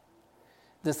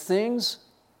 the things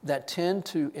that tend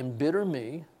to embitter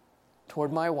me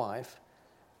toward my wife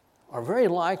are very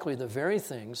likely the very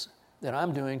things that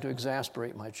I'm doing to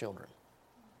exasperate my children.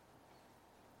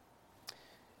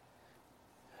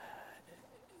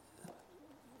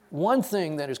 One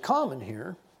thing that is common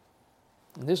here,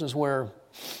 and this is where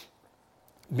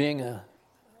being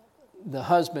the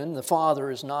husband, the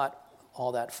father, is not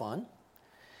all that fun,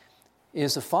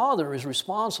 is the father is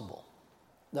responsible.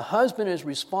 The husband is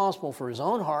responsible for his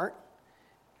own heart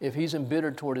if he's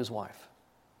embittered toward his wife.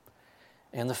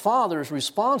 And the father is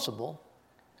responsible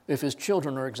if his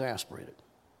children are exasperated.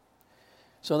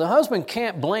 So the husband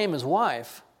can't blame his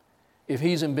wife if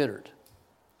he's embittered.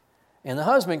 And the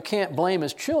husband can't blame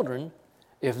his children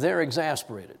if they're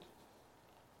exasperated.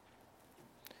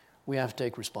 We have to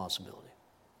take responsibility.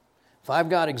 If I've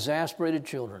got exasperated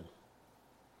children,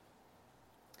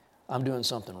 I'm doing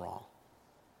something wrong.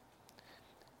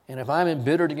 And if I'm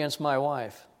embittered against my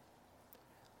wife,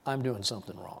 I'm doing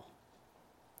something wrong,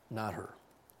 not her.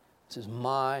 This is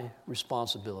my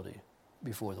responsibility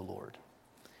before the Lord.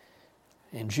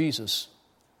 And Jesus,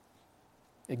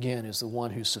 again, is the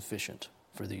one who's sufficient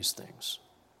for these things.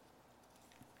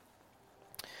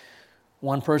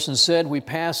 One person said, we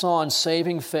pass on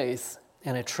saving faith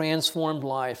and a transformed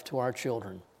life to our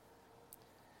children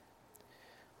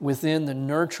within the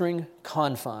nurturing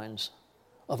confines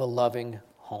of a loving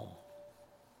home.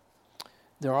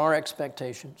 There are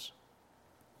expectations.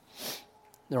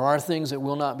 There are things that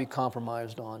will not be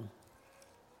compromised on.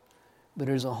 But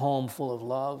it is a home full of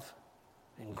love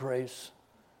and grace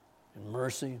and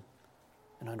mercy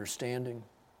and understanding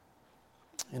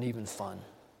and even fun.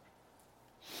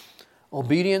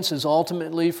 Obedience is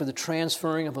ultimately for the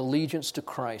transferring of allegiance to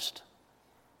Christ.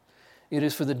 It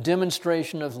is for the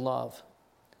demonstration of love.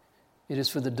 It is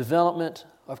for the development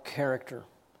of character.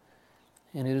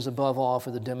 And it is above all for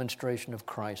the demonstration of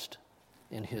Christ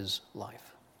in his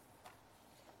life.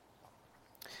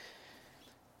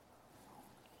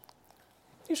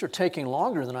 These are taking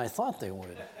longer than I thought they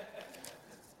would.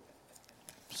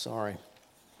 Sorry.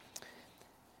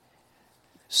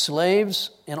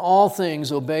 Slaves, in all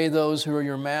things obey those who are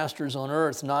your masters on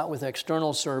earth, not with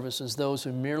external service as those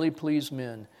who merely please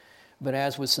men, but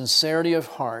as with sincerity of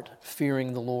heart,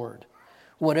 fearing the Lord.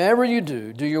 Whatever you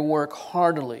do, do your work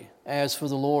heartily, as for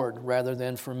the Lord, rather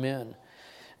than for men,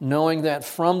 knowing that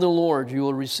from the Lord you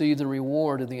will receive the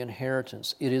reward of the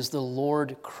inheritance. It is the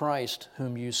Lord Christ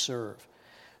whom you serve.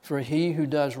 For he who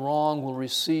does wrong will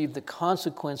receive the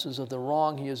consequences of the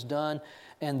wrong he has done,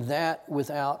 and that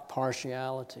without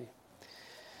partiality.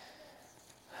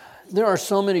 There are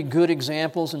so many good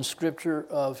examples in Scripture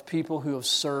of people who have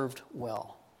served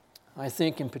well. I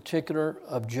think in particular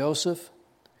of Joseph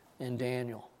and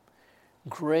Daniel.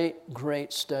 Great,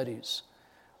 great studies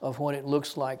of what it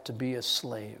looks like to be a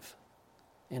slave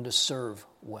and to serve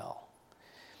well.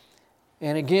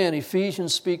 And again,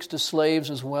 Ephesians speaks to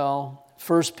slaves as well.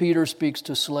 1 Peter speaks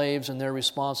to slaves and their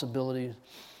responsibilities.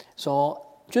 So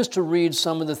just to read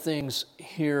some of the things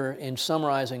here in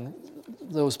summarizing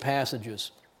those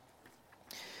passages.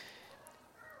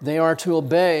 They are to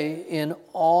obey in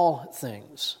all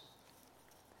things,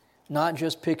 not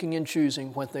just picking and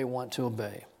choosing what they want to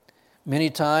obey. Many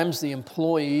times the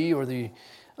employee or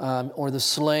the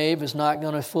slave is not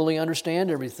going to fully understand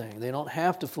everything. They don't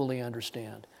have to fully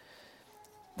understand.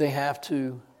 They have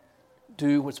to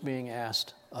do what's being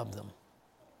asked of them.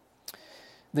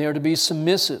 They are to be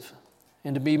submissive,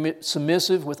 and to be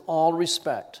submissive with all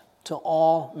respect to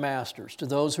all masters, to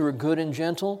those who are good and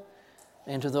gentle,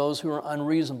 and to those who are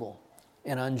unreasonable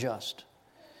and unjust.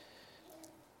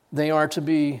 They are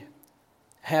to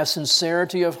have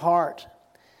sincerity of heart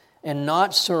and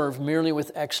not serve merely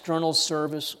with external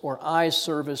service or eye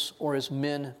service or as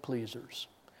men pleasers.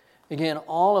 Again,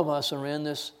 all of us are in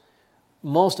this,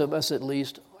 most of us at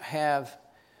least,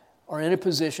 are in a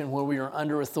position where we are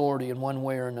under authority in one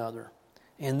way or another.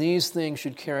 And these things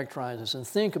should characterize us. And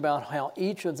think about how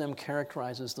each of them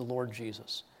characterizes the Lord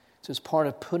Jesus. It's part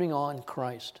of putting on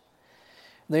Christ.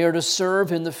 They are to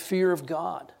serve in the fear of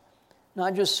God,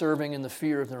 not just serving in the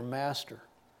fear of their master,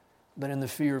 but in the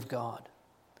fear of God.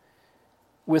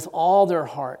 With all their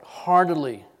heart,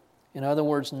 heartily, in other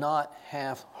words, not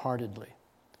half-heartedly.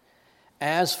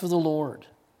 As for the Lord,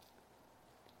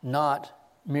 not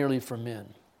merely for men.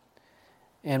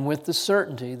 And with the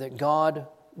certainty that God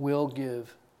will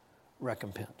give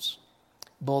recompense,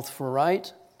 both for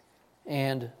right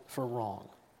and for wrong.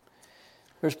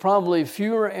 There's probably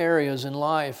fewer areas in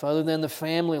life, other than the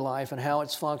family life and how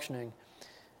it's functioning,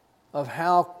 of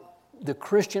how the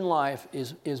Christian life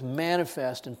is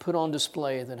manifest and put on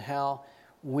display than how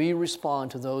we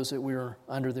respond to those that we are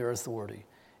under their authority,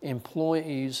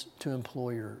 employees to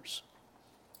employers.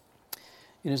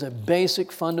 It is a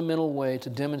basic, fundamental way to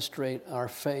demonstrate our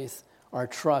faith, our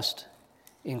trust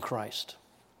in Christ.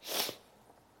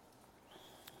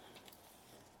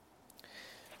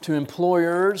 To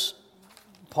employers,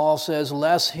 Paul says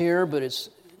less here, but it's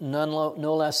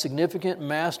no less significant.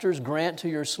 Masters, grant to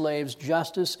your slaves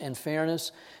justice and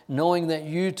fairness, knowing that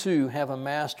you too have a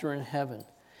master in heaven.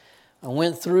 I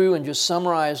went through and just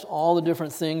summarized all the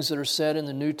different things that are said in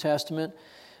the New Testament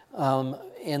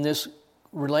in this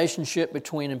relationship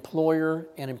between employer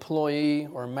and employee,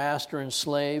 or master and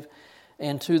slave.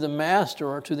 And to the master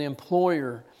or to the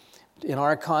employer, in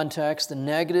our context, the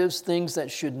negatives, things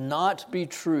that should not be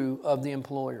true of the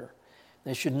employer.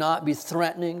 They should not be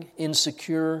threatening,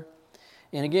 insecure.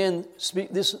 And again,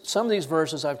 some of these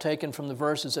verses I've taken from the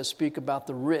verses that speak about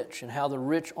the rich and how the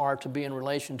rich are to be in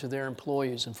relation to their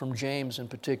employees, and from James in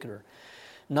particular.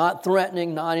 Not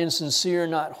threatening, not insincere,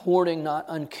 not hoarding, not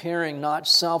uncaring, not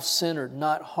self-centered,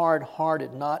 not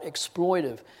hard-hearted, not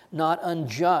exploitive, not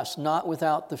unjust, not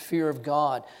without the fear of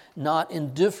God, not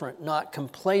indifferent, not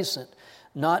complacent,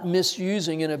 not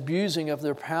misusing and abusing of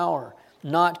their power,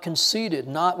 not conceited,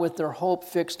 not with their hope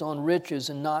fixed on riches,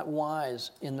 and not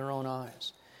wise in their own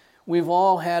eyes. We've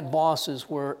all had bosses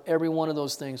where every one of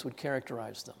those things would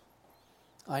characterize them.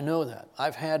 I know that.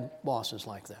 I've had bosses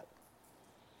like that.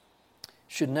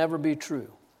 Should never be true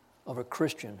of a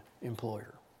Christian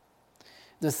employer.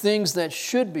 The things that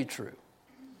should be true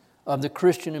of the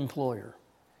Christian employer: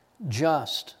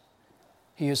 just,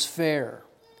 he is fair,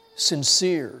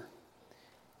 sincere,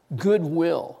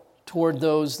 goodwill toward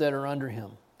those that are under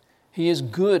him. He is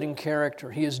good in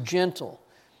character. He is gentle.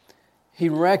 He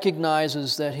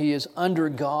recognizes that he is under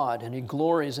God, and he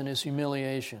glories in his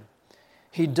humiliation.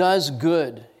 He does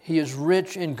good. He is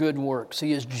rich in good works.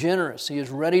 He is generous. He is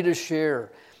ready to share.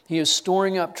 He is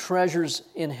storing up treasures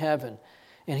in heaven,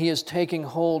 and he is taking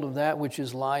hold of that which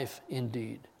is life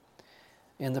indeed.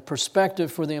 And the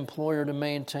perspective for the employer to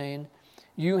maintain: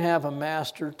 you have a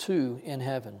master too in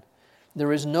heaven.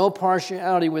 There is no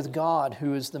partiality with God,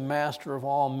 who is the master of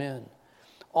all men.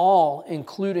 All,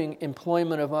 including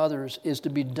employment of others, is to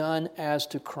be done as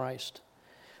to Christ.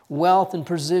 Wealth and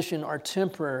position are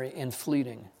temporary and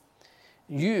fleeting.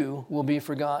 You will be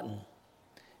forgotten.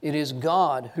 It is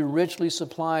God who richly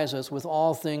supplies us with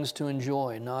all things to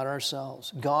enjoy, not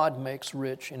ourselves. God makes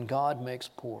rich and God makes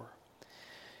poor.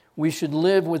 We should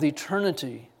live with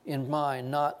eternity in mind,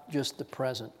 not just the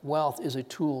present. Wealth is a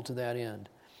tool to that end.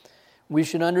 We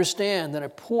should understand that a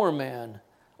poor man,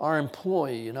 our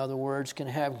employee, in other words, can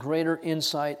have greater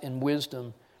insight and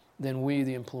wisdom than we,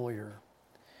 the employer.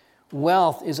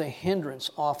 Wealth is a hindrance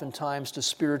oftentimes to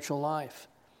spiritual life.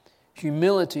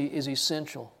 Humility is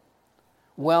essential.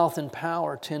 Wealth and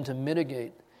power tend to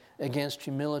mitigate against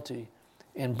humility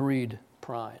and breed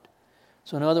pride.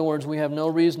 So in other words, we have no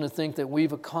reason to think that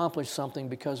we've accomplished something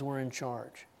because we're in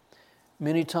charge.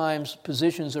 Many times,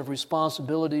 positions of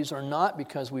responsibilities are not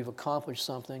because we've accomplished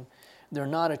something. They're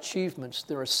not achievements,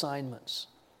 they're assignments.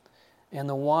 And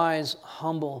the wise,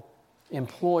 humble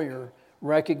employer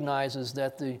recognizes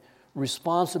that the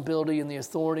responsibility and the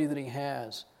authority that he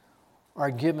has are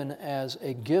given as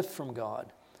a gift from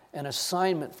God, an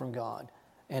assignment from God,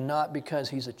 and not because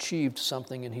he's achieved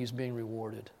something and he's being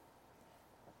rewarded.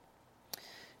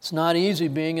 It's not easy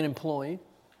being an employee.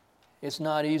 It's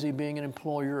not easy being an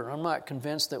employer. I'm not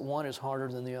convinced that one is harder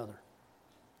than the other.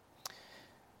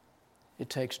 It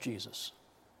takes Jesus.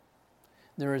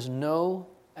 There is no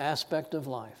aspect of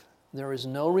life, there is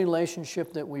no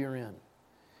relationship that we are in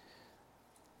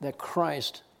that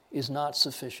Christ is not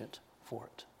sufficient for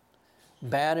it.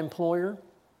 Bad employer,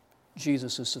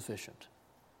 Jesus is sufficient.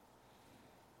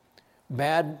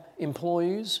 Bad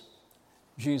employees,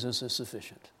 Jesus is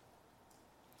sufficient.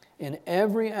 In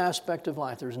every aspect of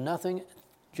life, there's nothing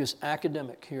just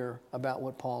academic here about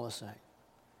what Paul is saying.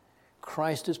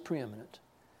 Christ is preeminent,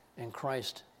 and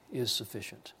Christ is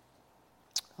sufficient.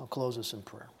 I'll close this in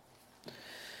prayer.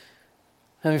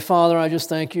 Heavenly Father, I just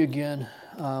thank you again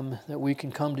that we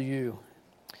can come to you.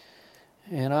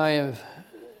 And I have,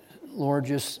 Lord,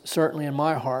 just certainly in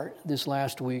my heart this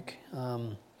last week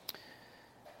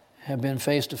have been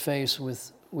face to face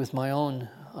with my own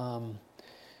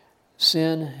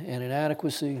sin and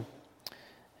inadequacy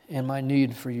and my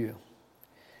need for you.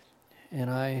 And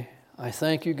I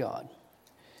thank you, God,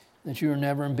 that you are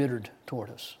never embittered toward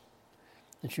us,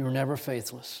 that you are never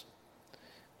faithless,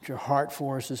 that your heart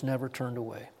for us is never turned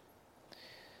away,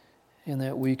 and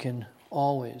that we can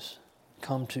always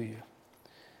come to you.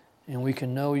 And we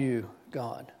can know you,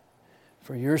 God,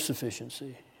 for your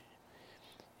sufficiency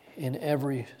in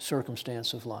every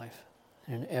circumstance of life,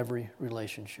 in every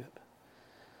relationship.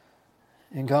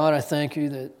 And God, I thank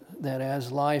you that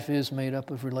as life is made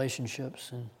up of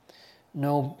relationships, and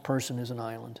no person is an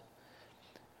island,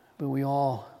 but we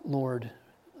all, Lord,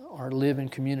 live in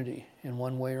community in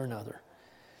one way or another,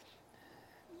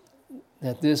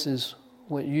 that this is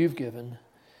what you've given,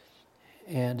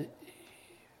 and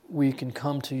we can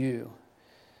come to you,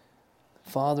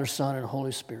 Father, Son, and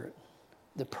Holy Spirit,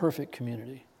 the perfect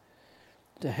community,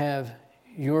 to have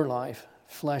your life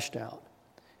fleshed out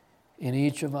in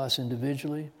each of us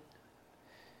individually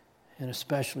and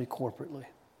especially corporately,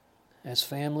 as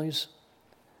families,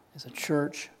 as a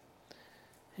church,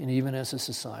 and even as a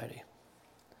society.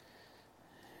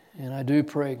 And I do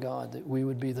pray, God, that we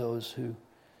would be those who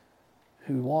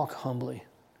walk humbly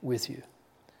with you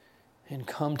and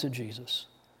come to Jesus,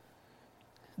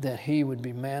 that he would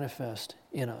be manifest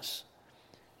in us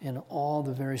in all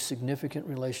the very significant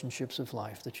relationships of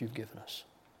life that you've given us.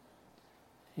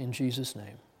 In Jesus'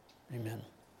 name, amen.